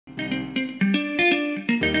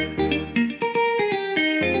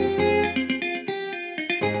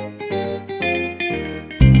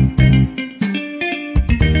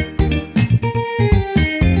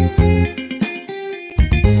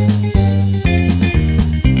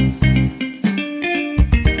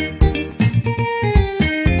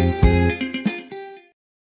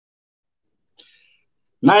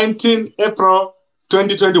19 April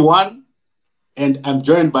 2021, and I'm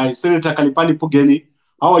joined by Senator Khaliphani Phugeni.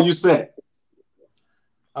 How are you, sir?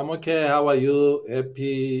 I'm okay. How are you?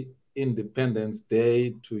 Happy Independence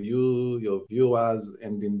Day to you, your viewers,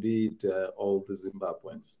 and indeed all the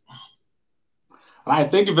Zimbabweans. All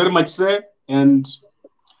right, thank you very much, sir. And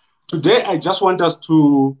today I just want us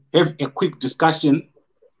to have a quick discussion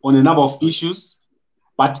on a number of issues,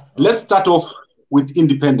 but let's start off with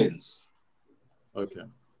independence. Okay.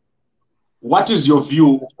 What is your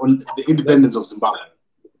view on the independence of Zimbabwe?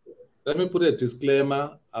 Let me put a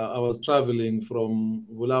disclaimer. I was traveling from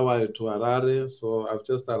Bulawayo to Harare, so I've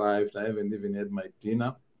just arrived. I haven't even had my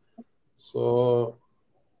dinner. So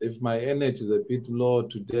if my energy is a bit low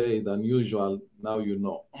today than usual, now you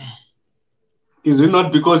know. Is it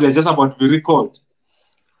not because you're just about to be recalled?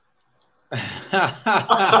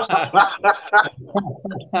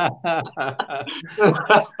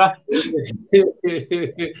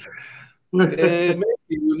 Maybe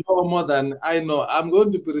you know more than I know. I'm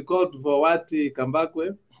going to be recalled for what,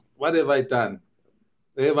 Kambakwe? What have I done?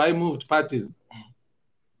 Have I moved parties?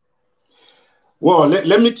 Well,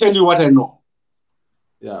 let me tell you what I know.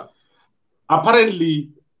 Yeah.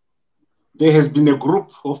 Apparently, there has been a group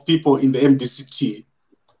of people in the MDC-T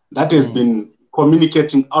that has been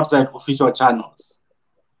communicating outside official channels.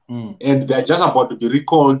 And they're just about to be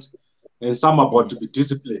recalled, and some are about to be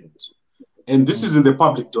disciplined. And this is in the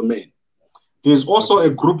public domain. There's also a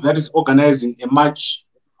group that is organizing a march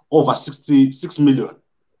over 66 million.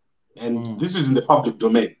 And this is in the public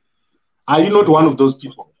domain. Are you not one of those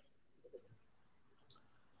people?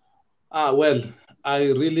 Well,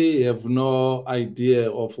 I really have no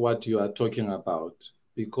idea of what you are talking about,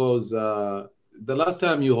 because the last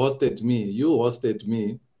time you hosted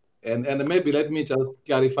me, and maybe let me just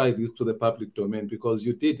clarify this to the public domain, because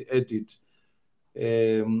you did edit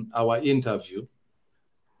our interview.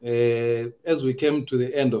 As we came to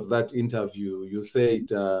the end of that interview, you said,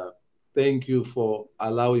 thank you for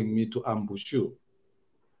allowing me to ambush you.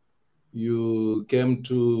 You came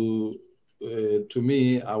to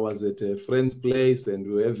me. I was at a friend's place and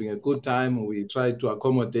we were having a good time. We tried to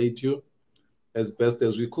accommodate you as best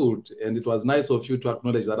as we could. And it was nice of you to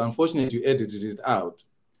acknowledge that. Unfortunately, you edited it out.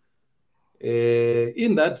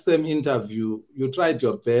 In that same interview, you tried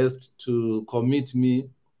your best to commit me,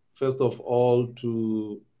 first of all,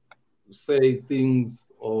 to say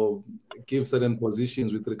things or give certain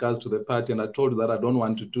positions with regards to the party. And I told you that I don't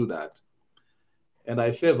want to do that. And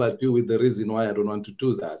I favored you with the reason why I don't want to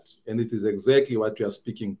do that. And it is exactly what you are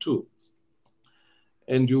speaking to.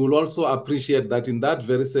 And you will also appreciate that in that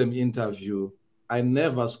very same interview, I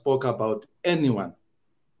never spoke about anyone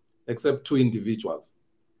except two individuals.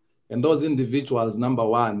 And those individuals, number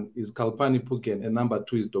one is Khaliphani Phugeni, and number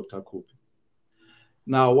two is Dr. Khupe.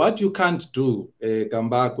 Now, what you can't do,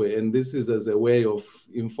 Kambakwe, and this is as a way of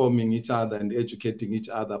informing each other and educating each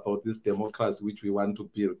other about this democracy which we want to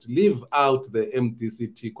build, leave out the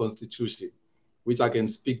MDC-T constitution, which I can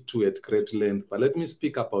speak to at great length, but let me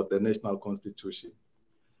speak about the national constitution.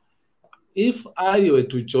 If I were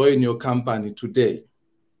to join your company today,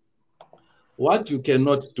 what you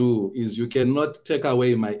cannot do is you cannot take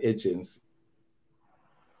away my agency.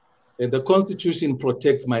 And the Constitution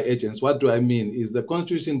protects my agents. What do I mean? Is the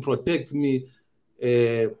Constitution protects me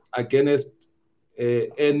against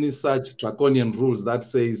any such draconian rules that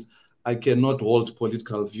says I cannot hold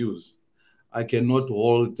political views. I cannot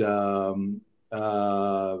hold,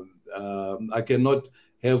 I cannot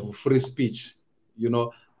have free speech. You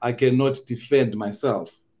know, I cannot defend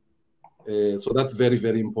myself. So that's very,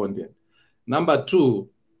 very important. Number two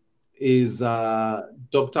is Dr.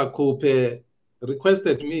 Khupe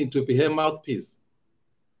requested me to be her mouthpiece,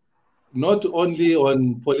 not only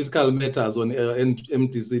on political matters, on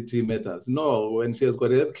MDC-T matters. No, when she has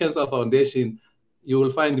got a cancer foundation, you will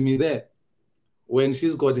find me there. When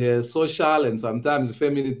she's got her social and sometimes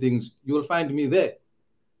family things, you will find me there.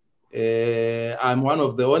 I'm one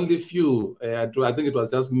of the only few, I think it was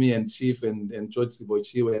just me and Chief and George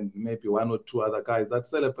Sibochiwe and maybe one or two other guys that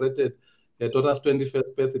celebrated her daughter's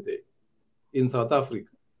 21st birthday in South Africa.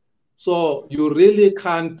 So you really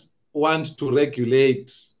can't want to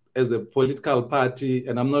regulate as a political party,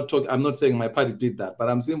 and I'm not saying my party did that, but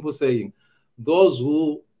I'm simply saying those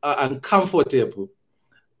who are uncomfortable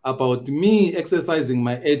about me exercising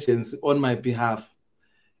my agency on my behalf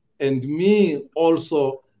and me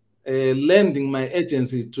also lending my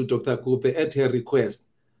agency to Dr. Khupe at her request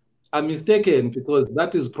are mistaken, because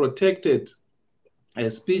that is protected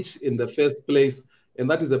speech in the first place, and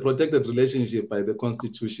that is a protected relationship by the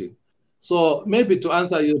Constitution. So maybe to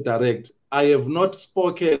answer you direct, I have not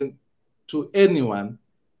spoken to anyone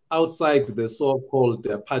outside the so-called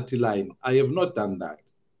party line. I have not done that.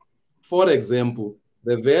 For example,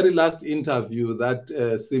 the very last interview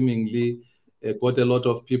that seemingly got a lot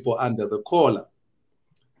of people under the collar,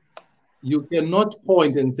 you cannot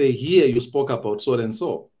point and say, here you spoke about so and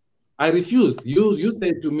so. I refused. You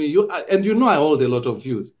said to me, and you know I hold a lot of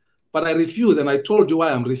views, but I refused, and I told you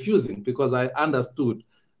why I'm refusing, because I understood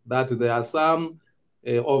that there are some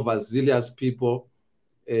overzealous people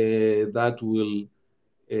that will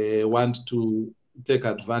want to take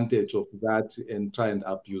advantage of that and try and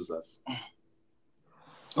abuse us.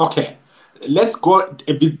 Okay, let's go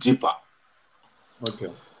a bit deeper.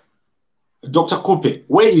 Okay. Dr. Khupe,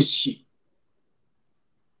 where is she?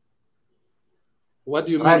 What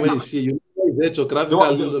do you mean, where is she? You know the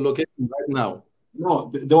geographical location right now?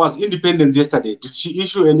 No, there was independence yesterday. Did she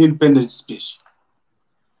issue an independence speech?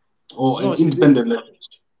 Or an independent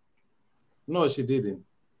message? No, she didn't.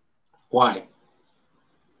 Why?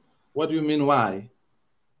 What do you mean, why?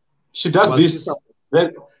 She does this.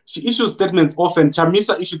 She issues statements often.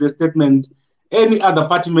 Chamisa issued a statement. Any other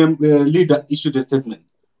party leader issued a statement.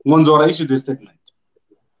 Mwonzora issued a statement.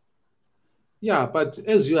 Yeah, but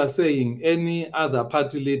as you are saying, any other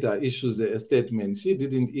party leader issues a statement. She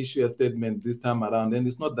didn't issue a statement this time around, and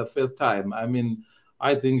it's not the first time. I mean,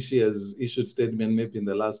 I think she has issued statement maybe in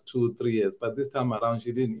the last 2-3 years, but this time around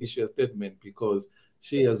she didn't issue a statement because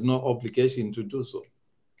she has no obligation to do so.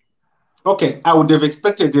 Okay, I would have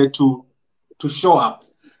expected her to show up.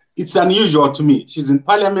 It's unusual to me. She's in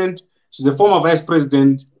parliament. She's a former vice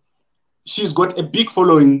president. She's got a big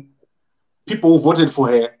following, people who voted for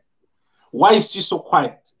her. Why is she so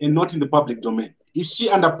quiet and not in the public domain? Is she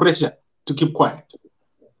under pressure to keep quiet?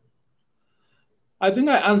 I think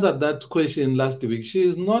I answered that question last week. She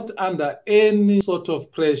is not under any sort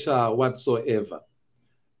of pressure whatsoever.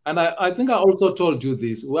 And I think I also told you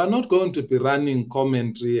this. We are not going to be running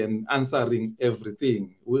commentary and answering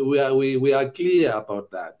everything. We are clear about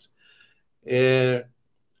that.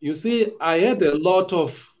 You see, I had a lot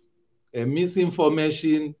of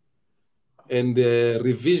misinformation and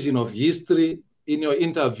revision of history in your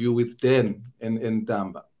interview with Dan and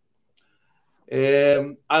Damba.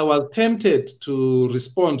 I was tempted to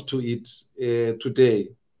respond to it today.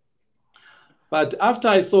 But after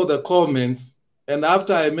I saw the comments and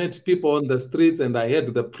after I met people on the streets and I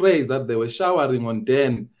heard the praise that they were showering on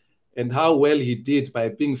Dan and how well he did by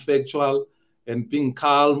being factual and being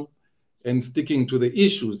calm and sticking to the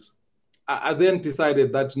issues, I then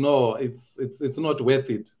decided that no, it's not worth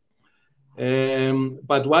it.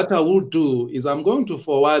 But what I will do is I'm going to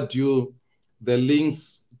forward you the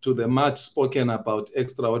links to the much spoken about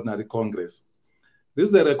Extraordinary Congress. This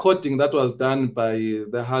is a recording that was done by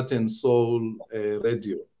the Heart and Soul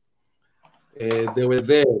Radio. They were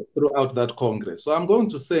there throughout that Congress. So I'm going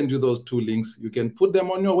to send you those 2 links. You can put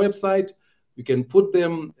them on your website. You can put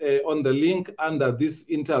them on the link under this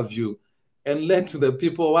interview and let the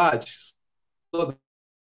people watch so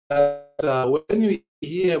that when you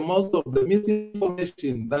hear most of the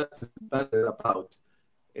misinformation that is about,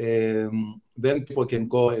 then people can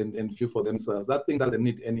go and view for themselves. That thing doesn't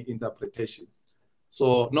need any interpretation.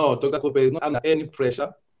 So no, Dr. Khupe is not under any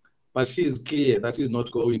pressure, but she is clear that she's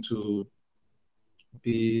not going to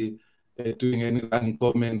be doing any running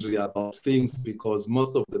commentary about things because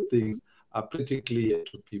most of the things are pretty clear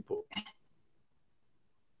to people.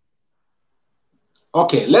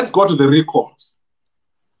 Okay, let's go to the recalls.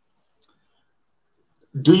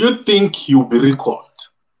 Do you think you'll be recalled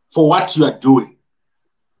for what you are doing?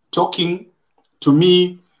 Talking to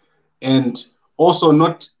me and also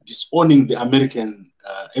not disowning the American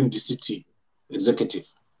MDC-T executive.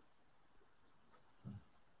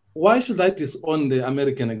 Why should I disown the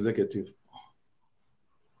American executive?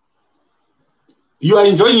 You are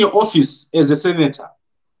enjoying your office as a senator,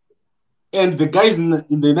 and the guys in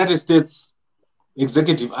the United States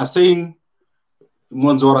executive are saying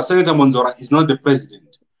Senator Mwonzora is not the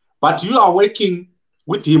president, but you are working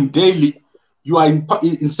with him daily. You are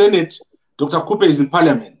in Senate, Dr. Khupe is in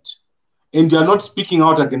parliament, and you are not speaking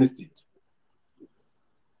out against it.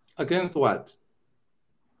 Against what?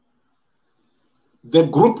 The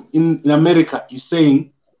group in America is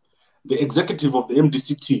saying the executive of the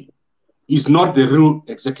MDC-T is not the real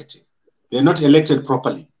executive. They're not elected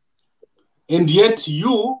properly. And yet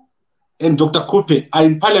you and Dr. Khupe are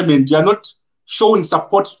in parliament. You are not showing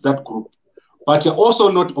support to that group, but you're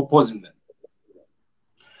also not opposing them.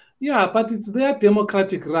 Yeah, but it's their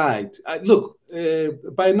democratic right. Look,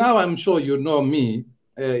 by now I'm sure you know me,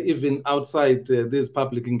 even outside these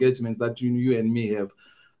public engagements that you and me have.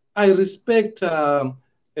 I respect a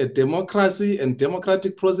democracy and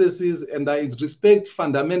democratic processes, and I respect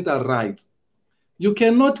fundamental rights. You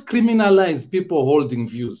cannot criminalize people holding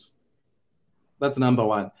views. That's number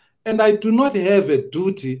one. And I do not have a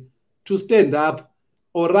duty to stand up,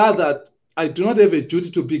 or rather, I do not have a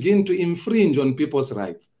duty to begin to infringe on people's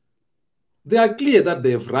rights. They are clear that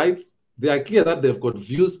they have rights. They are clear that they've got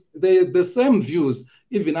views. The same views,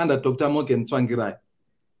 even under Dr. Morgan Tsvangirai.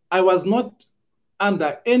 I was not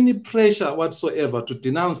under any pressure whatsoever to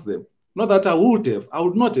denounce them. Not that I would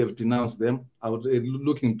not have denounced them. I would,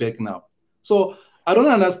 looking back now. So I don't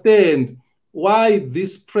understand why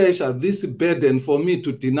this pressure, this burden for me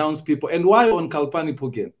to denounce people, and why on Khaliphani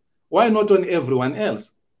Phugeni? Why not on everyone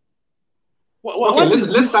else? Okay,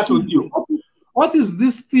 let's start with you. What is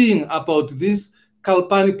this thing about this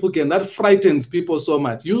Khaliphani Phugeni that frightens people so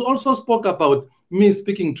much? You also spoke about me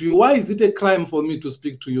speaking to you. Why is it a crime for me to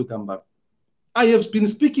speak to you, Kambako? I have been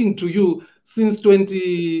speaking to you since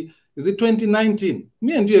 2019?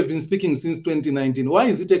 Me and you have been speaking since 2019. Why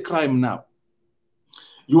is it a crime now?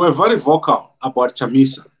 You were very vocal about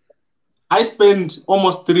Chamisa. I spent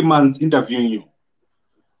almost 3 months interviewing you.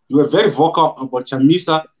 You were very vocal about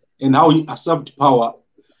Chamisa and how he usurped power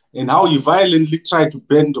and how he violently tried to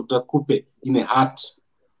burn Dr. Khupe in a hut.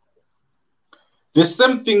 The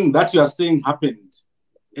same thing that you are saying happened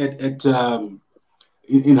in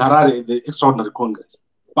Harare, the Extraordinary Congress.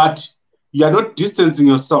 But you are not distancing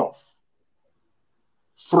yourself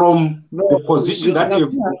from the position that you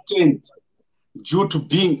have obtained due to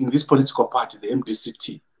being in this political party, the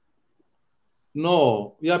MDC-T.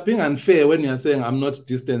 No, you are being unfair when you are saying I'm not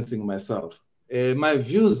distancing myself. My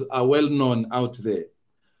views are well known out there.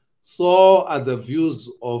 So are the views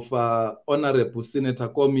of Honorable Senator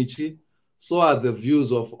Komichi. So are the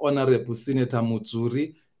views of Honorable Senator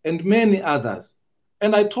Mutsuri and many others.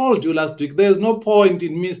 And I told you last week, there's no point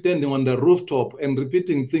in me standing on the rooftop and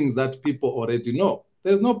repeating things that people already know.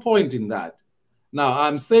 There's no point in that. Now,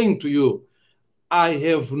 I'm saying to you, I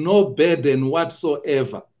have no burden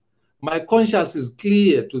whatsoever. My conscience is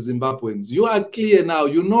clear to Zimbabweans. You are clear now.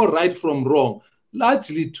 You know right from wrong,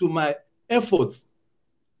 largely to my efforts.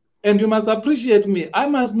 And you must appreciate me. I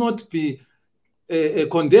must not be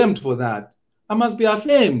condemned for that. I must be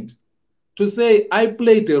affirmed to say I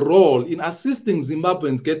played a role in assisting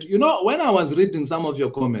Zimbabweans get. You know, when I was reading some of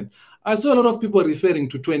your comments, I saw a lot of people referring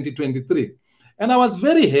to 2023. And I was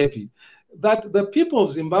very happy that the people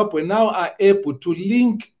of Zimbabwe now are able to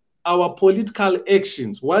link our political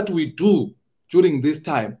actions, what we do during this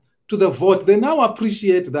time, to the vote. They now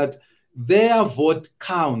appreciate that their vote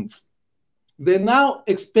counts. They now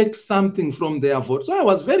expect something from their vote. So I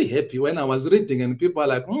was very happy when I was reading and people are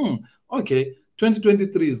like, okay,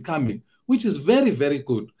 2023 is coming, which is very, very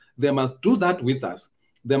good. They must do that with us.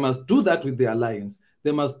 They must do that with the Alliance.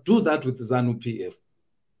 They must do that with ZANU-PF.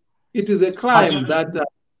 It is a crime that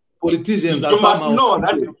politicians are somehow... You must know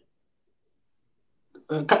that,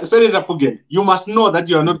 Senator Phugeni, you must know that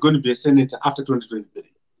you are not going to be a senator after 2023.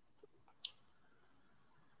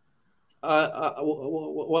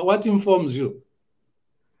 What informs you?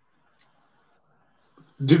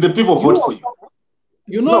 Did the people vote for you?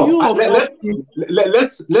 You know,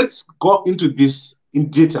 let's go into this in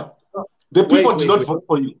detail. The people did not vote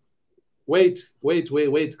for you. Wait,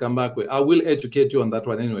 come back. I will educate you on that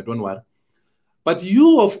one anyway, don't worry. But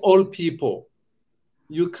you of all people,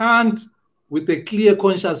 you can't with a clear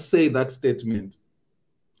conscience say that statement.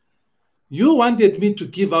 You wanted me to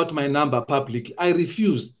give out my number publicly. I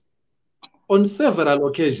refused on several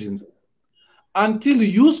occasions until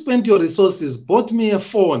you spent your resources, bought me a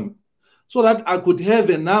phone so that I could have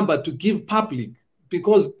a number to give public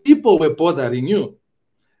because people were bothering you.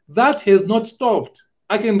 That has not stopped.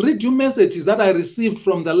 I can read you messages that I received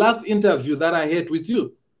from the last interview that I had with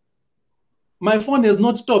you. My phone has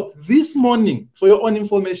not stopped. This morning, for your own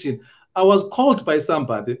information, I was called by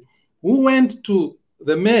somebody who went to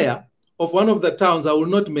the mayor of one of the towns I will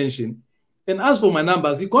not mention and asked for my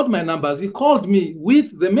numbers. He got my numbers. He called me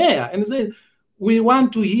with the mayor and said, we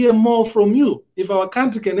want to hear more from you. If our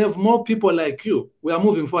country can have more people like you, we are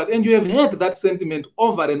moving forward. And you have heard that sentiment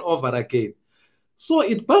over and over again. So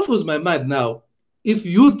it baffles my mind now. If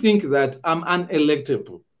you think that I'm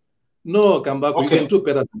unelectable, no, Kambako, okay. You can do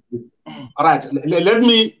better than this. All right, let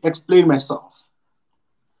me explain myself.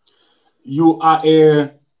 You are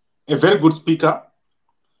a very good speaker.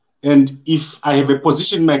 And if I have a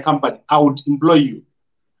position in my company, I would employ you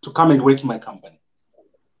to come and work in my company.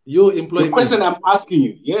 You employ me? The question I'm asking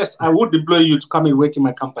you, yes, I would employ you to come and work in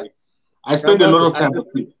my company. I spend a lot of time with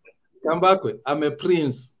you. Kambako, I'm a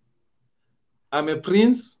prince. I'm a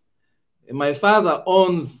prince. My father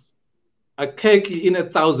owns a keki in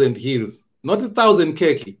 1,000 hills. Not 1,000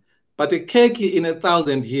 keki, but a keki in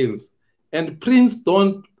 1,000 hills. And prince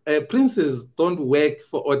don't princes don't work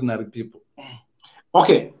for ordinary people.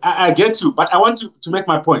 Okay, I get you, but I want to make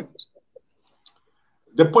my point.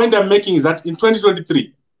 The point I'm making is that in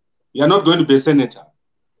 2023, you're not going to be a senator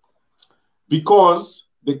because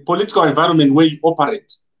the political environment where you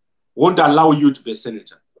operate won't allow you to be a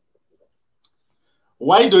senator.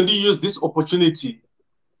 Why don't you use this opportunity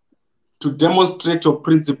to demonstrate your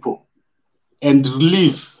principle and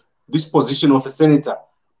leave this position of a senator,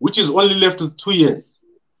 which is only left with 2 years,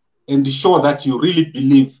 and show that you really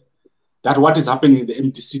believe that what is happening in the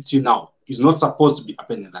MDC-T now is not supposed to be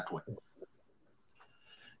happening that way?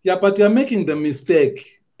 Yeah, but you're making the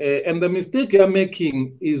mistake. And the mistake you're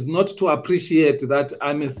making is not to appreciate that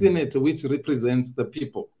I'm a senator which represents the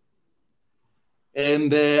people.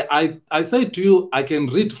 And I say to you, I can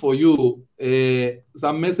read for you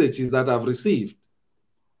some messages that I've received.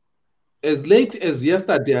 As late as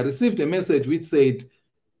yesterday, I received a message which said,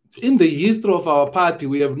 in the history of our party,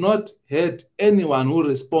 we have not had anyone who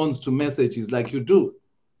responds to messages like you do.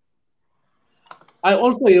 I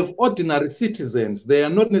also have ordinary citizens. They are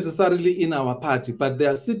not necessarily in our party, but they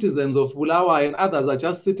are citizens of Bulawayo, and others are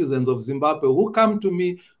just citizens of Zimbabwe who come to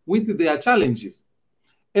me with their challenges.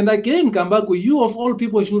 And again, Kambaku, you of all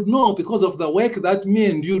people should know, because of the work that me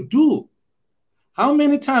and you do. How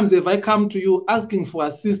many times have I come to you asking for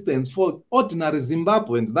assistance for ordinary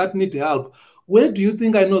Zimbabweans that need help? Where do you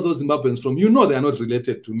think I know those Zimbabweans from? You know they are not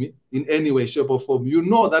related to me in any way, shape, or form. You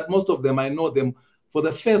know that most of them, I know them for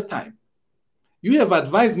the first time. You have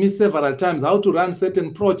advised me several times how to run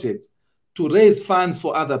certain projects to raise funds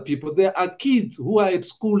for other people. There are kids who are at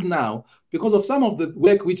school now because of some of the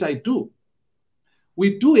work which I do.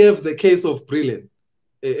 We do have the case of Brilliant,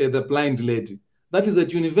 the blind lady, that is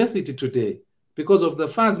at university today because of the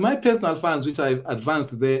funds, my personal funds, which I've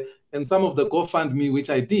advanced there, and some of the GoFundMe, which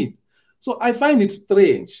I did. So I find it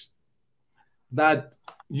strange that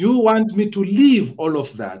you want me to leave all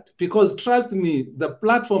of that, because trust me, the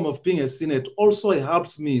platform of being a Senate also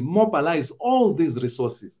helps me mobilize all these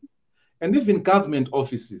resources, and even government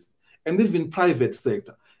offices, and even private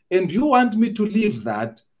sector. And you want me to leave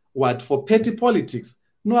that, what, for petty politics?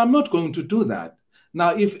 No, I'm not going to do that.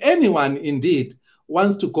 Now, if anyone indeed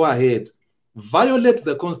wants to go ahead, violate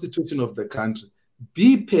the constitution of the country,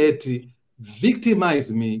 be petty,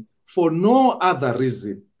 victimize me for no other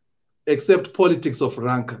reason except politics of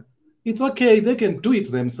rancor, it's okay, they can do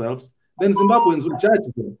it themselves. Then Zimbabweans will judge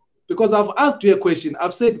them. Because I've asked you a question,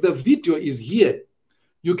 I've said the video is here.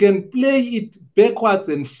 You can play it backwards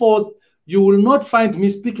and forth. You will not find me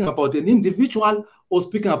speaking about an individual or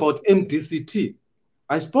speaking about MDC-T.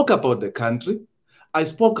 I spoke about the country. I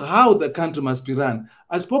spoke how the country must be run.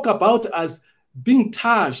 I spoke about us being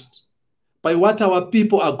touched by what our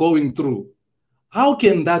people are going through. How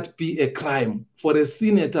can that be a crime for a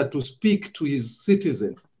senator to speak to his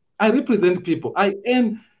citizens? I represent people. I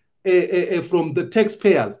earn from the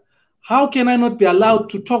taxpayers. How can I not be allowed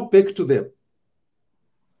to talk back to them?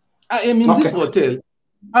 I am in this hotel.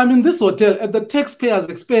 I'm in this hotel at the taxpayers'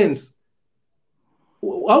 expense.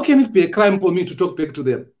 How can it be a crime for me to talk back to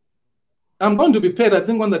them? I'm going to be paid, I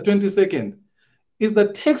think, on the 22nd. It's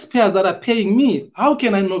the taxpayers that are paying me. How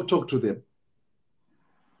can I not talk to them?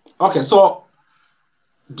 Okay, so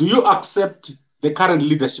do you accept the current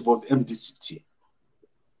leadership of the MDC-T?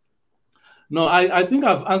 No, I think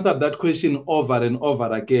I've answered that question over and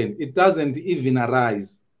over again. It doesn't even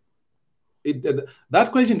arise.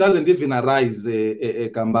 That question doesn't even arise,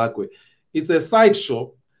 Kambakwe. It's a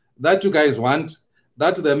sideshow that you guys want,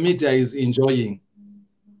 that the media is enjoying.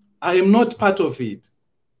 I am not part of it.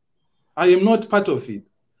 I am not part of it.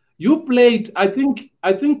 You played, I think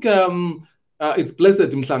it's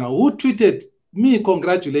Blessed Mhlanga, who tweeted me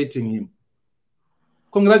congratulating him.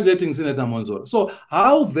 Congratulating Senator Mwonzora. So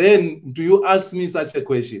how then do you ask me such a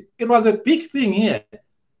question? It was a big thing here.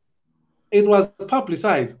 It was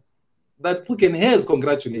publicized that Phugeni has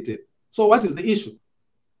congratulated. So what is the issue?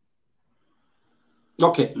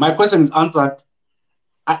 Okay, my question is answered.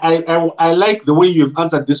 I like the way you've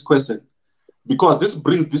answered this question, because this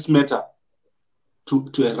brings this matter to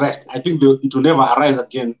a rest. I think it will never arise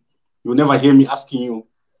again. You'll never hear me asking you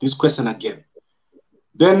this question again.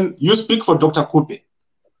 Then you speak for Dr. Khupe.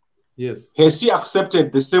 Yes. Has she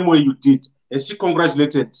accepted the same way you did? Has she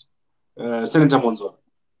congratulated Senator Mwonzora?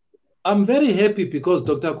 I'm very happy because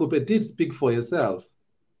Dr. Khupe did speak for herself.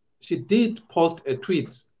 She did post a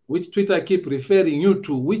tweet, which tweet I keep referring you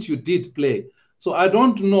to, which you did play. So I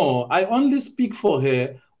don't know. I only speak for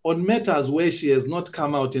her on matters where she has not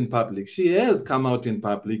come out in public. She has come out in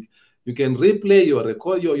public. You can replay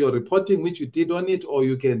your reporting, which you did on it, or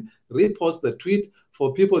you can repost the tweet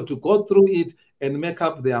for people to go through it and make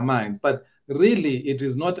up their minds. But really, it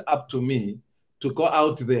is not up to me to go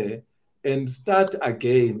out there and start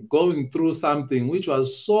again going through something which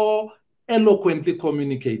was so eloquently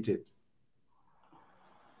communicated.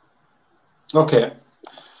 Okay.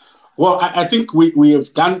 Well, I think we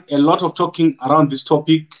have done a lot of talking around this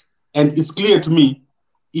topic, and it's clear to me,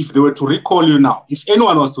 if they were to recall you now, if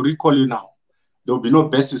anyone was to recall you now, there will be no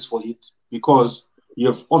basis for it, because you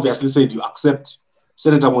have obviously said you accept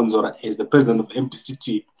Senator Mwonzora as the president of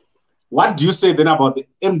MDC-T. What do you say then about the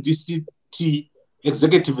MDC-T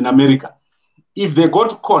executive in America? If they go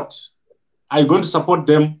to court, are you going to support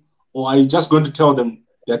them, or are you just going to tell them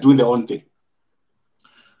they're doing their own thing?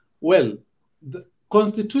 Well,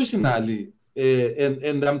 constitutionally,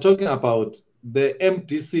 and I'm talking about the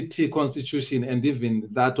MDC-T constitution and even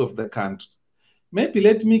that of the country. Maybe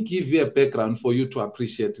let me give you a background for you to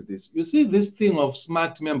appreciate this. You see this thing of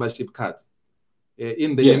smart membership cards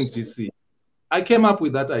in the MDC. I came up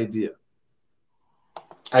with that idea.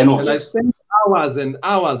 I know. And I spent hours and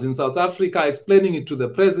hours in South Africa explaining it to the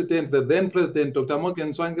president, the then president, Dr.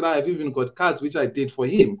 Morgan Tsvangira. I've even got cards which I did for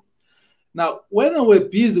him. Now, when I were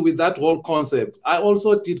busy with that whole concept, I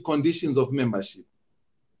also did conditions of membership,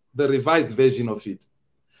 the revised version of it.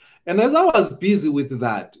 And as I was busy with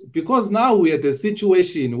that, because now we're at a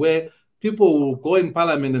situation where people will go in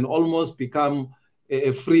parliament and almost become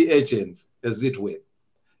a free agents, as it were.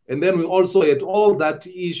 And then we also had all that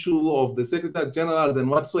issue of the secretary generals and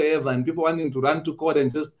whatsoever, and people wanting to run to court and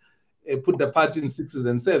just put the party in 6s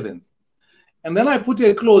and 7s. And then I put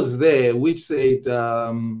a clause there which said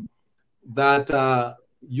that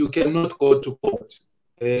you cannot go to court.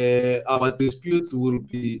 Our disputes will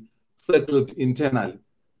be settled internally.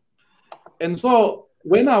 And so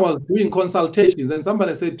when I was doing consultations, and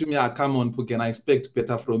somebody said to me, come on, Phugeni, I expect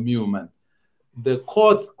better from you, man. The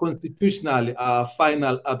courts constitutionally are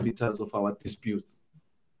final arbiters of our disputes.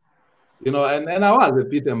 You know, and I was a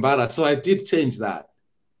bit embarrassed, so I did change that.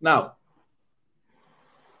 Now,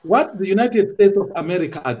 what the United States of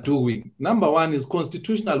America are doing, number one, is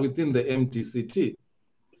constitutional within the MDC-T.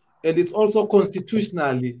 And it's also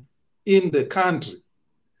constitutionally in the country.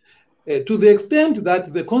 To the extent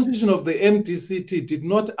that the constitution of the MDC-T did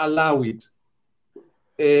not allow it,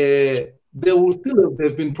 they will still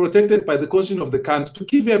have been protected by the constitution of the country. To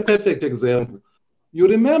give you a perfect example, you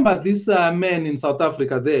remember this man in South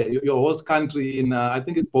Africa there, your host country in, I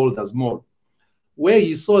think it's Boulders Mall, where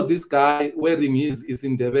he saw this guy wearing his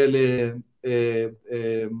Indebele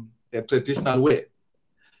traditional wear.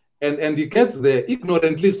 And he gets there,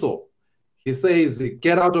 ignorantly so. He says,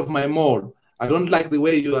 get out of my mall. I don't like the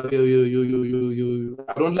way I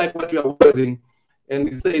don't like what you are wearing. And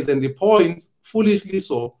he says, and he points, foolishly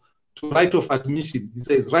so, to right of admission. He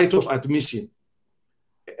says, right of admission.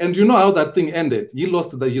 And you know how that thing ended. He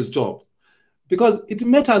lost his job. Because it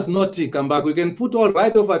matters not, Kambak. We can put all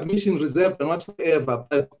right of admission reserved and whatever,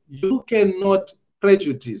 but you cannot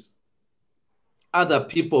prejudice other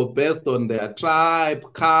people based on their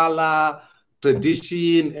tribe, color,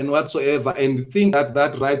 tradition, and whatsoever, and think that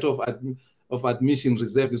that right of admission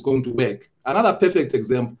reserved is going to work. Another perfect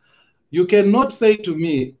example. You cannot say to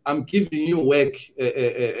me, I'm giving you work,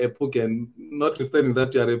 Phugeni, notwithstanding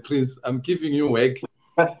that you are a prince, I'm giving you work,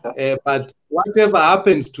 but whatever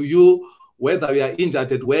happens to you, whether you are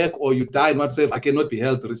injured at work or you die and whatsoever, I cannot be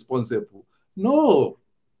held responsible. No,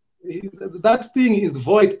 that thing is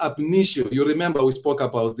void ab initio. You remember we spoke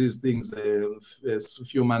about these things a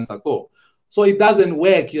few months ago. So it doesn't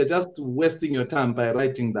work. You're just wasting your time by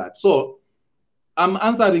writing that. So I'm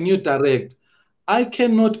answering you direct. I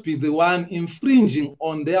cannot be the one infringing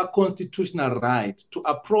on their constitutional right to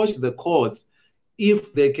approach the courts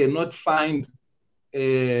if they cannot find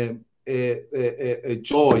a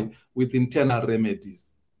joy with internal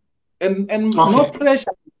remedies. And no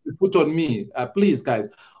pressure be put on me. Please, guys,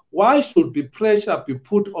 why should be pressure be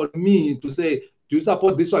put on me to say, do you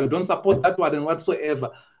support this one? You don't support that one and whatsoever.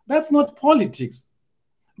 That's not politics.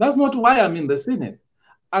 That's not why I'm in the Senate.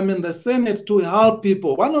 I'm in the Senate to help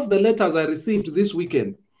people. One of the letters I received this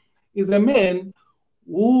weekend is a man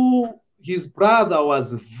who his brother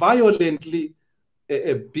was violently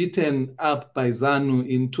beaten up by ZANU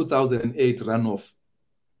in 2008 runoff.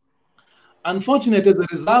 Unfortunately, as a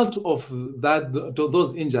result of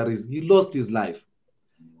those injuries, he lost his life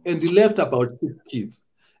and he left about 6 kids.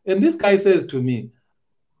 And this guy says to me,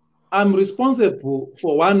 I'm responsible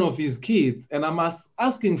for one of his kids and I'm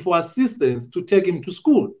asking for assistance to take him to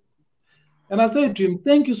school. And I said to him,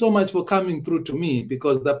 thank you so much for coming through to me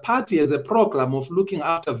because the party has a program of looking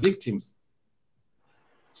after victims.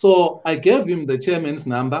 So I gave him the chairman's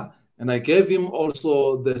number and I gave him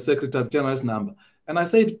also the secretary general's number. And I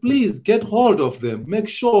said, please get hold of them. Make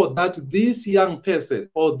sure that this young person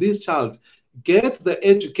or this child gets the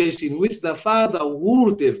education which the father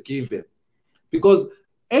would have given. Because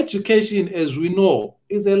education, as we know,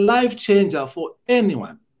 is a life changer for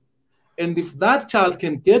anyone. And if that child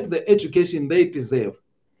can get the education they deserve,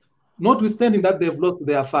 notwithstanding that they've lost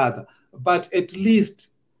their father, but at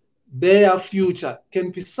least their future can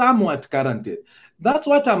be somewhat guaranteed. That's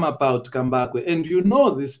what I'm about, Kambakwe, and you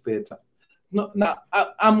know this better. Now,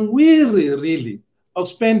 I'm weary, really, of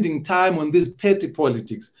spending time on this petty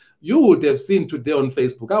politics. You would have seen today on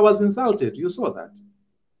Facebook, I was insulted, you saw that,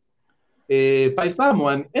 by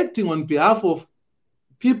someone acting on behalf of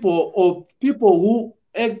people, or people who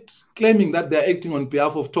act claiming that they're acting on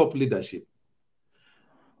behalf of top leadership.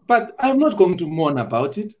 But I'm not going to mourn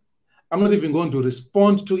about it. I'm not even going to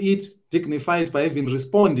respond to it, dignified by even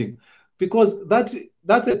responding, because that's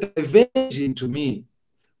a diversion to me.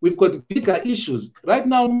 We've got bigger issues. Right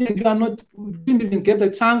now, we didn't even get a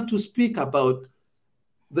chance to speak about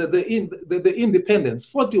the independence,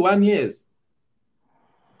 41 years.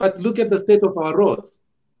 But look at the state of our roads,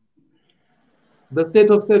 the state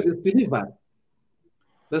of service delivered,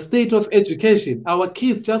 the state of education. Our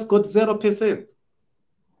kids just got 0%.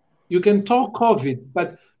 You can talk COVID,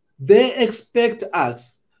 but they expect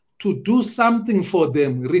us to do something for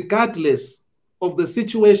them regardless of the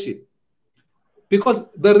situation. Because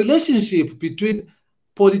the relationship between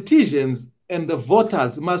politicians and the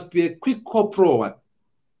voters must be a quid pro one,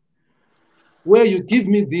 where you give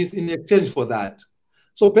me this in exchange for that.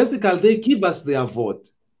 So basically, they give us their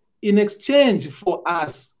vote in exchange for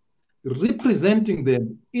us representing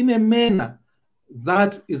them in a manner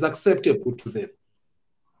that is acceptable to them.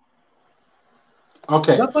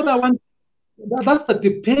 Okay. That's what I want. That's the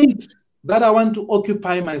debate that I want to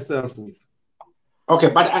occupy myself with. Okay,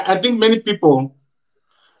 but I think many people,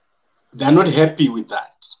 they're not happy with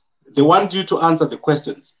that. They want you to answer the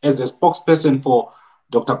questions as a spokesperson for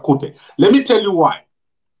Dr. Khupe. Let me tell you why.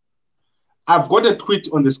 I've got a tweet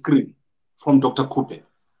on the screen from Dr. Khupe.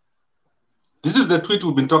 This is the tweet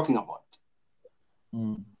we've been talking about.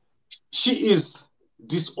 She is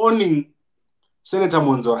disowning Senator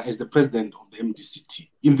Mwonzora as the president of the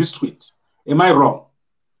MDC-T in this tweet. Am I wrong?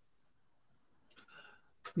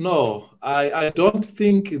 No, I don't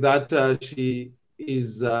think that she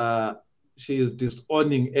is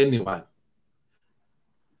disowning anyone.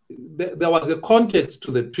 There was a context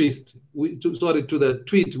to the to the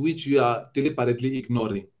tweet which you are deliberately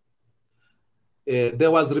ignoring.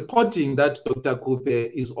 There was reporting that Dr.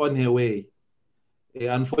 Khupe is on her way.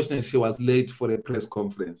 Unfortunately, she was late for a press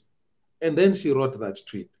conference. And then she wrote that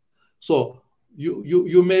tweet. So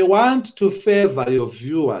you may want to favor your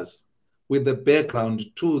viewers with the background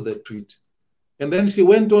to the tweet. And then she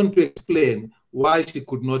went on to explain why she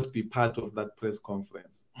could not be part of that press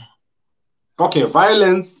conference. Okay,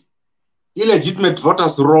 violence, illegitimate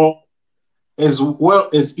voters' roll, as well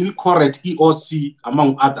as incorrect EOC,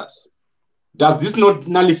 among others. Does this not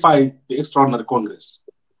nullify the Extraordinary Congress?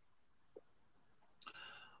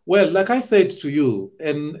 Well, like I said to you,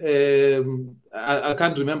 and I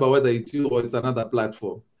can't remember whether it's you or it's another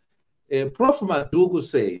platform, Prof. Madugu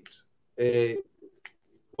said,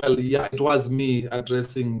 well, yeah, it was me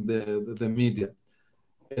addressing the media.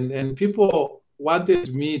 And people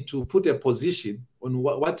wanted me to put a position on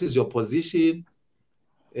what is your position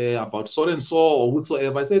about so-and-so or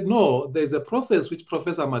whosoever. I said, no, there's a process which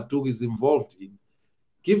Professor Madugu is involved in.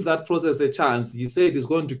 Give that process a chance. He said he's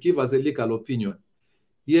going to give us a legal opinion.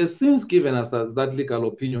 He has since given us that legal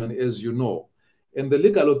opinion, as you know. And the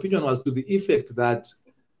legal opinion was to the effect that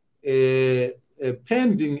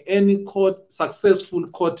pending any successful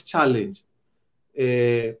court challenge,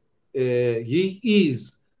 he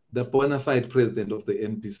is the bona fide president of the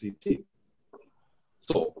MDC-T.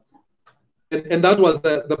 So, and that was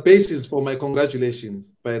the basis for my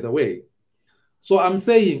congratulations, by the way. So I'm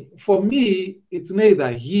saying, for me, it's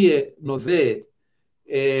neither here nor there.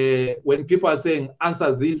 When people are saying,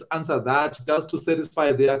 answer this, answer that, just to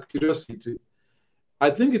satisfy their curiosity, I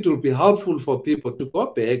think it will be helpful for people to go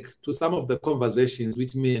back to some of the conversations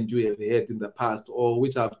which me and you have had in the past, or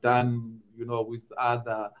which I've done, with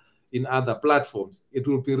in other platforms. It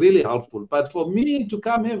will be really helpful. But for me to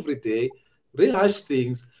come every day, rehash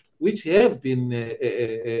things which have been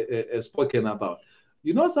spoken about.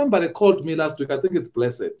 Somebody called me last week, I think it's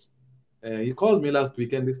Blessed. He called me last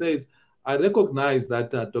week and he says, I recognize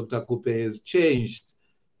that Dr. Khupe has changed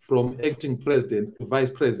from acting president to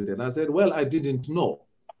vice president. I said, well, I didn't know,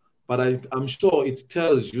 but I'm sure it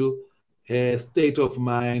tells you her state of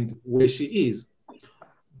mind where she is.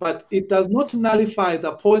 But it does not nullify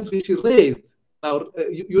the points which she raised. Now,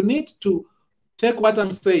 you need to take what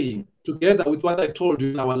I'm saying together with what I told you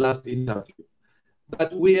in our last interview,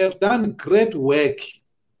 that we have done great work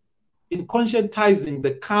in conscientizing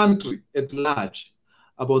the country at large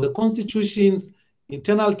about the constitutions,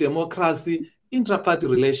 internal democracy, intra-party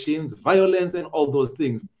relations, violence, and all those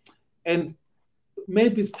things. And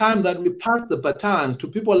maybe it's time that we pass the batons to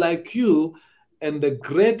people like you and the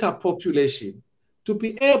greater population to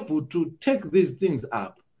be able to take these things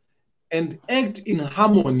up and act in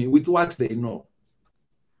harmony with what they know.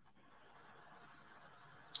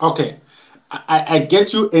 Okay, I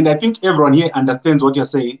get you, and I think everyone here understands what you're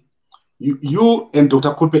saying. You and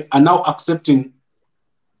Dr. Khupe are now accepting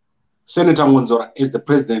Senator Mwonzora as the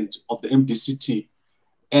president of the MDC-T,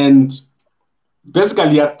 and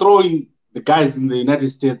basically you're throwing the guys in the United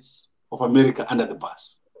States of America under the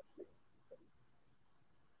bus.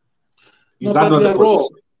 Is that not the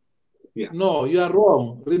position? Yeah. No, you are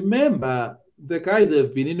wrong. Remember, the guys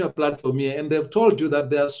have been in your platform here and they've told you that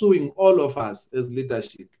they are suing all of us as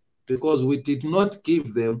leadership because we did not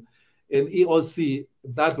give them an EOC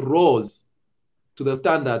that rose to the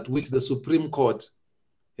standard which the Supreme Court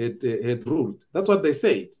had ruled. That's what they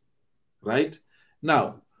said, right?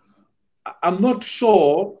 Now, I'm not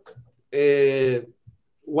sure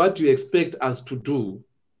what you expect us to do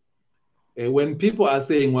when people are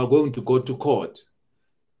saying we're going to go to court.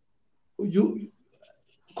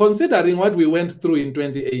 Considering what we went through in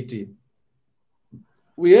 2018,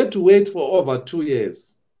 we had to wait for over 2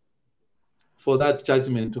 years for that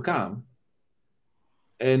judgment to come.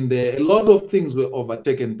 And a lot of things were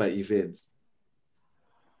overtaken by events.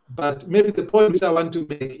 But maybe the point which I want to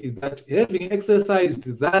make is that having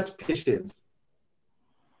exercised that patience,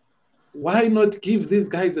 why not give these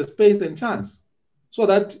guys a space and chance? So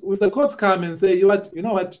that if the courts come and say, you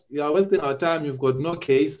know what, you are wasting our time, you've got no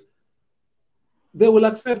case, they will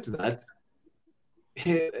accept that,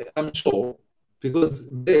 I'm sure, because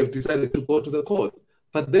they've decided to go to the court.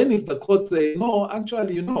 But then if the court say, no,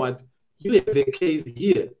 actually, you know what, you have a case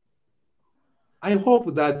here, I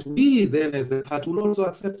hope that we then as the party will also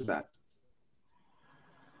accept that.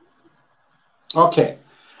 Okay.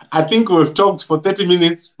 I think we've talked for 30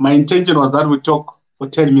 minutes. My intention was that we talk for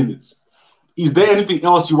 10 minutes. Is there anything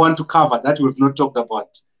else you want to cover that we've not talked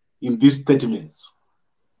about in these 30 minutes?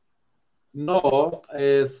 No,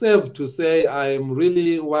 safe to say I'm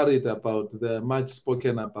really worried about the much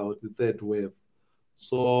spoken about the third wave.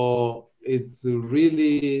 So it's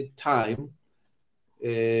really time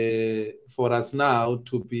for us now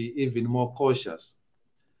to be even more cautious.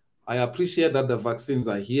 I appreciate that the vaccines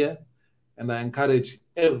are here, and I encourage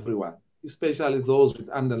everyone, especially those with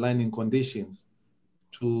underlying conditions,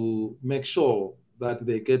 to make sure that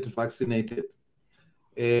they get vaccinated.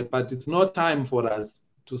 But it's not time for us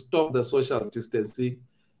to stop the social distancing.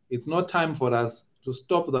 It's not time for us to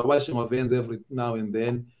stop the washing of hands every now and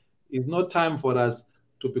then. It's not time for us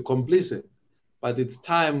to be complacent, but it's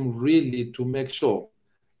time really to make sure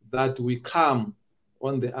that we come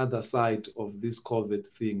on the other side of this COVID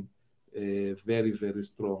thing very, very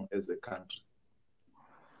strong as a country.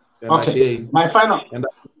 And okay, again, my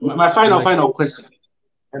final question.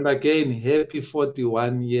 And again, happy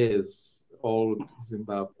 41 years old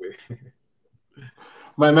Zimbabwe.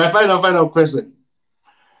 my final question.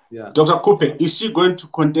 Yeah. Dr. Khupe, is she going to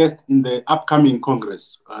contest in the upcoming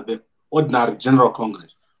Congress, the Ordinary General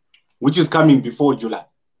Congress, which is coming before July?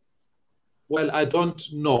 Well, I don't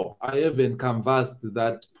know. I haven't canvassed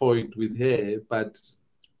that point with her, but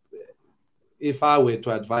if I were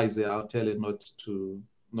to advise her, I'll tell her not to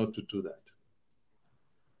do that.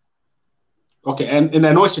 Okay, and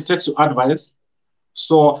I know she takes your advice.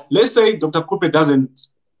 So let's say Dr. Khupe doesn't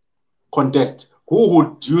contest. Who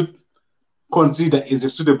would you consider as a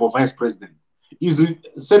suitable vice president? Is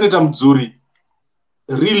Senator Mzuri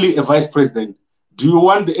really a vice president? Do you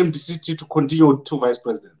want the MDC-T to continue with 2 vice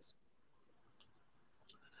presidents?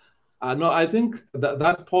 No, I think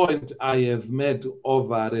that point I have made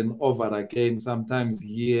over and over again, sometimes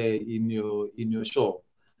here in your show.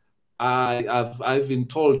 I've been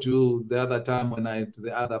told you the other time when to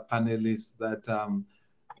the other panelists that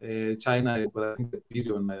China is, I think, $1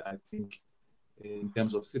 billion, I think, in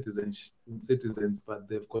terms of citizens, but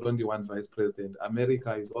they've got only 1 vice president.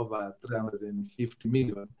 America is over 350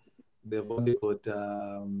 million. They've only got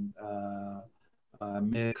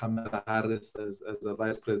Kamala Harris as a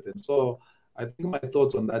vice president. So I think my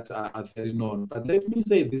thoughts on that are very known. But let me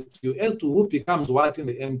say this to you. As to who becomes what in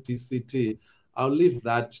the MDC-T, I'll leave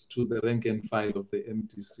that to the rank and file of the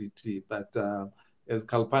MDC-T. But as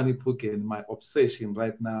Khaliphani Phugeni, my obsession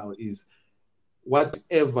right now is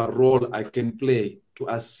whatever role I can play to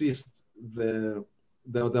assist the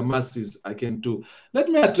the masses I can do. Let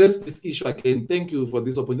me address this issue again. Thank you for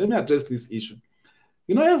this opportunity. Let me address this issue.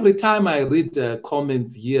 You know, every time I read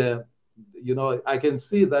comments here, you know, I can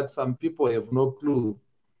see that some people have no clue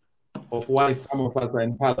of why some of us are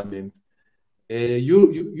in parliament.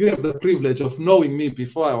 You have the privilege of knowing me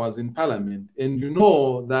before I was in parliament, and you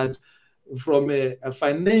know that from a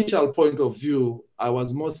financial point of view, I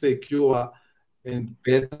was more secure and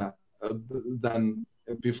better than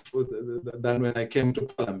before, than when I came to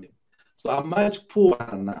parliament. So I'm much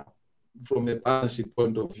poorer now from a balance sheet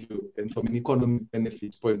point of view and from an economic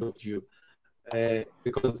benefit point of view,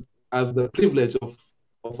 because I have the privilege of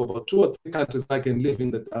about 2 or 3 countries I can live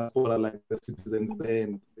in the diaspora like the citizens there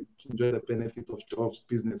and enjoy the benefits of jobs,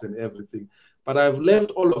 business, and everything. But I've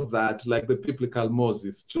left all of that like the biblical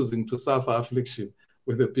Moses, choosing to suffer affliction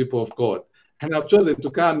with the people of God. And I've chosen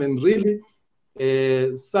to come and really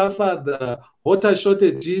suffer the water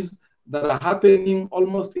shortages that are happening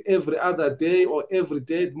almost every other day or every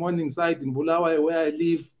day at Morningside in Bulawayo where I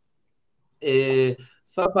live,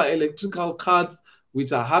 suffer electrical cuts,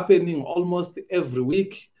 which are happening almost every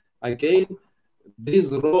week. Again,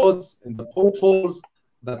 these roads and the potholes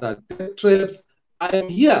that are death traps, I am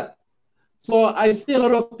here. So I see a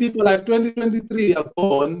lot of people like 2023 are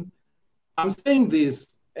gone. I'm saying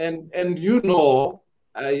this, and you know,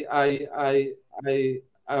 I'm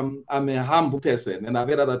a humble person, and I've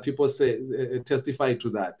heard other people testify to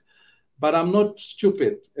that. But I'm not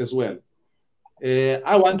stupid as well.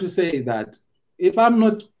 I want to say that if I'm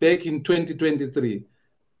not back in 2023,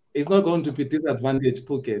 it's not going to be disadvantage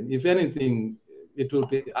Phugeni. If anything, it will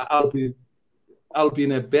be I'll be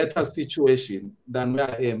in a better situation than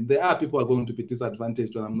where I am. There are people who are going to be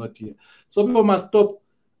disadvantaged when I'm not here. So people must stop.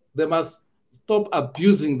 They must stop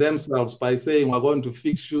abusing themselves by saying we're going to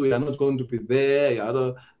fix you. You're not going to be there.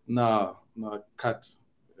 No, cut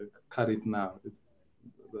it now.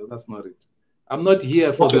 That's not it. I'm not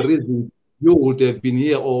here for the reasons you would have been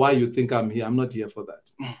here or why you think I'm here. I'm not here for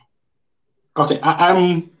that. Okay,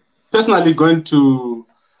 I'm personally going to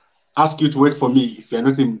ask you to work for me if you're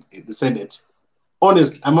not in the Senate.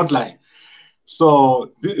 Honestly, I'm not lying.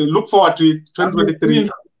 So look forward to it, 2023.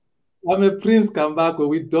 I'm a Prince Kambako.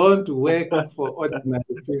 We don't work for ordinary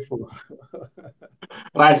people.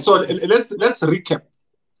 Right, so let's recap.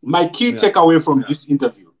 My key takeaway from this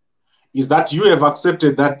interview is that you have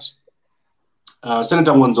accepted that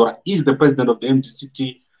Senator Mwonzora is the president of the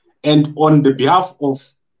MDC-T, and on the behalf of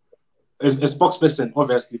a spokesperson,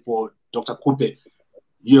 obviously, for Dr. Khupe,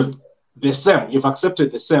 you've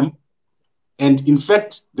accepted the same. And in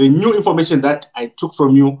fact, the new information that I took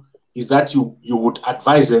from you is that you would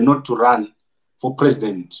advise her not to run for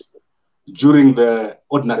president during the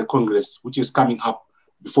ordinary Congress, which is coming up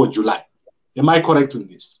before July. Am I correct in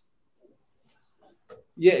this?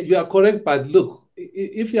 Yeah, you are correct. But look,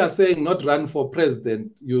 if you are saying not run for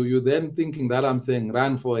president, you then thinking that I'm saying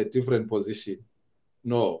run for a different position.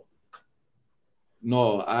 No,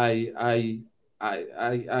 I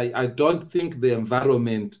don't think the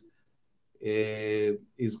environment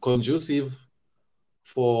is conducive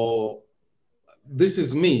for. This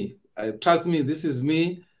is me. Trust me, this is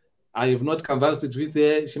me. I have not canvassed it with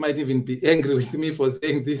her. She might even be angry with me for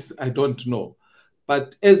saying this. I don't know.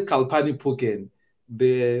 But as Khaliphani Phugeni,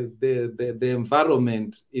 the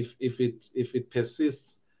environment, if it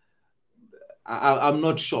persists, I'm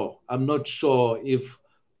not sure. I'm not sure if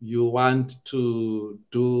you want to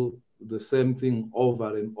do the same thing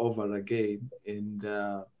over and over again, and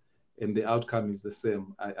the outcome is the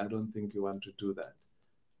same. I don't think you want to do that.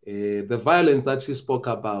 The violence that she spoke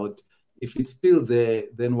about, if it's still there,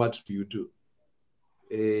 then what do you do?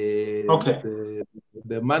 Okay.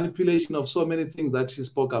 The manipulation of so many things that she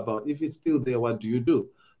spoke about, if it's still there, what do you do?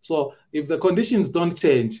 So if the conditions don't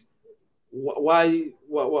change, why,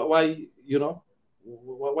 you know,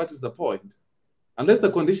 what is the point? Unless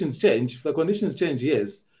the conditions change. If the conditions change,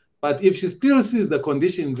 yes. But if she still sees the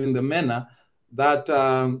conditions in the manner that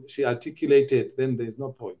she articulated, then there's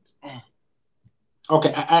no point.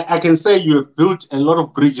 Okay, I can say you have built a lot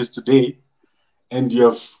of bridges today, and you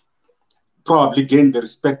have probably gained the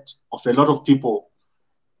respect of a lot of people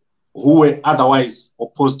who were otherwise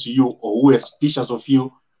opposed to you or who were suspicious of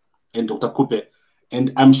you and Dr. Khupe.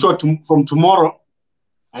 And I'm sure from tomorrow,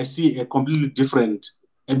 I see a completely different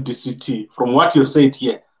MDC-T from what you've said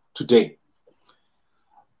here today.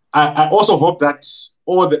 I also hope that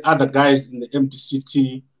all the other guys in the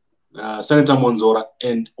MDC-T, Senator Mwonzora,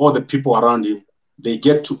 and all the people around him, they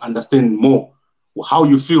get to understand more how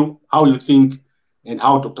you feel, how you think, and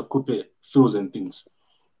how Dr. Khupe feels and thinks.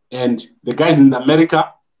 And the guys in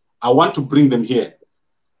America, I want to bring them here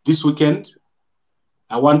this weekend.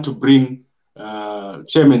 I want to bring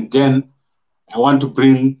Chairman Dan, I want to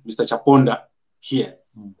bring Mr. Chaponda here.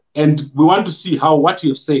 And we want to see how what you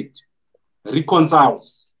have said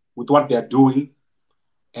reconciles with what they are doing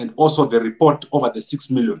and also the report over the 6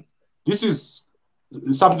 million. This is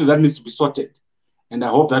something that needs to be sorted. And I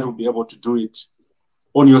hope that we'll be able to do it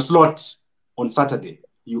on your slot on Saturday.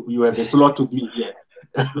 You have a slot with me here.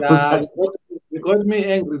 Yeah, you got me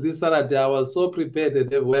angry this Saturday. I was so prepared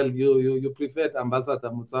that, well, you preferred Ambassador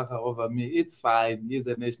Mutsaka over me. It's fine. He's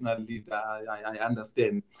a national leader. I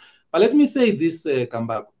understand. But let me say this,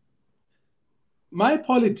 Kambako. My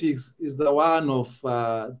politics is the one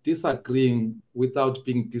of disagreeing without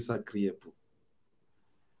being disagreeable.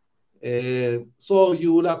 So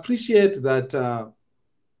you will appreciate that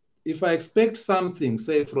if I expect something,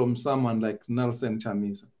 say from someone like Nelson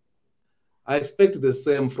Chamisa, I expect the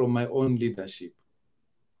same from my own leadership.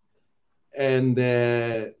 And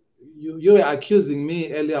you were accusing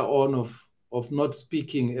me earlier on of not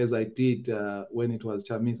speaking as I did when it was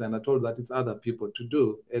Chamisa, and I told that it's other people to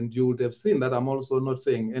do. And you would have seen that I'm also not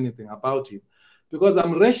saying anything about him because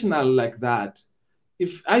I'm rational like that.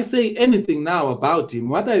 If I say anything now about him,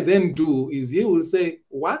 what I then do is he will say,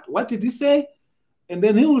 what did he say? And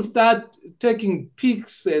then he will start taking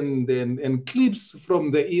pics and clips from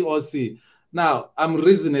the EOC. Now, I'm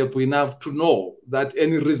reasonable enough to know that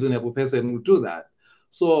any reasonable person will do that.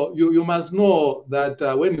 So you must know that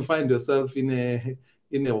when you find yourself in a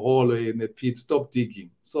hole or in a pit, stop digging.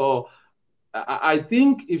 So I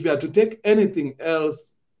think if you are to take anything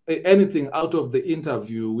else, anything out of the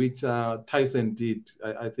interview, which Tyson did,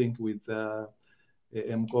 I think with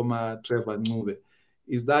Mkoma Trevor Ncube,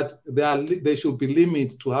 is that there should be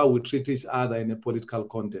limits to how we treat each other in a political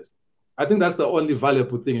contest. I think that's the only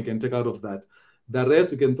valuable thing you can take out of that. The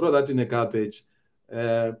rest, you can throw that in a garbage.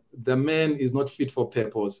 The man is not fit for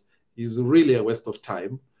purpose. He's really a waste of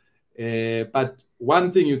time. But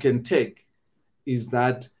one thing you can take is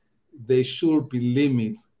that there should be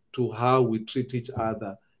limits to how we treat each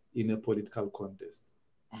other in a political contest.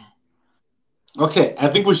 Okay, I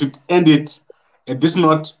think we should end it at this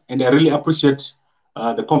note, and I really appreciate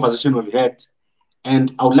the conversation we've had.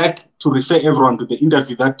 And I would like to refer everyone to the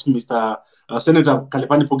interview that Mr. Senator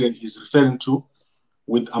Khaliphani Phugeni is referring to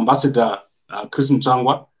with Ambassador Chris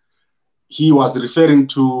Mutsangwa. He was referring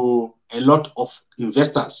to a lot of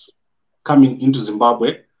investors coming into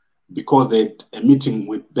Zimbabwe because they had a meeting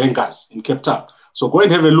with bankers in Cape Town. So go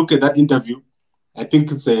and have a look at that interview. I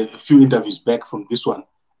think it's a few interviews back from this one.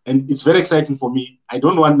 And it's very exciting for me. I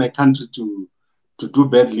don't want my country to do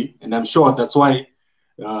badly. And I'm sure that's why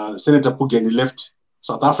Senator Phugeni left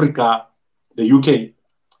South Africa, the UK,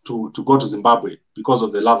 to go to Zimbabwe because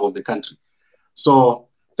of the love of the country. So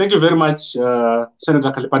thank you very much,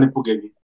 Senator Khaliphani Phugeni.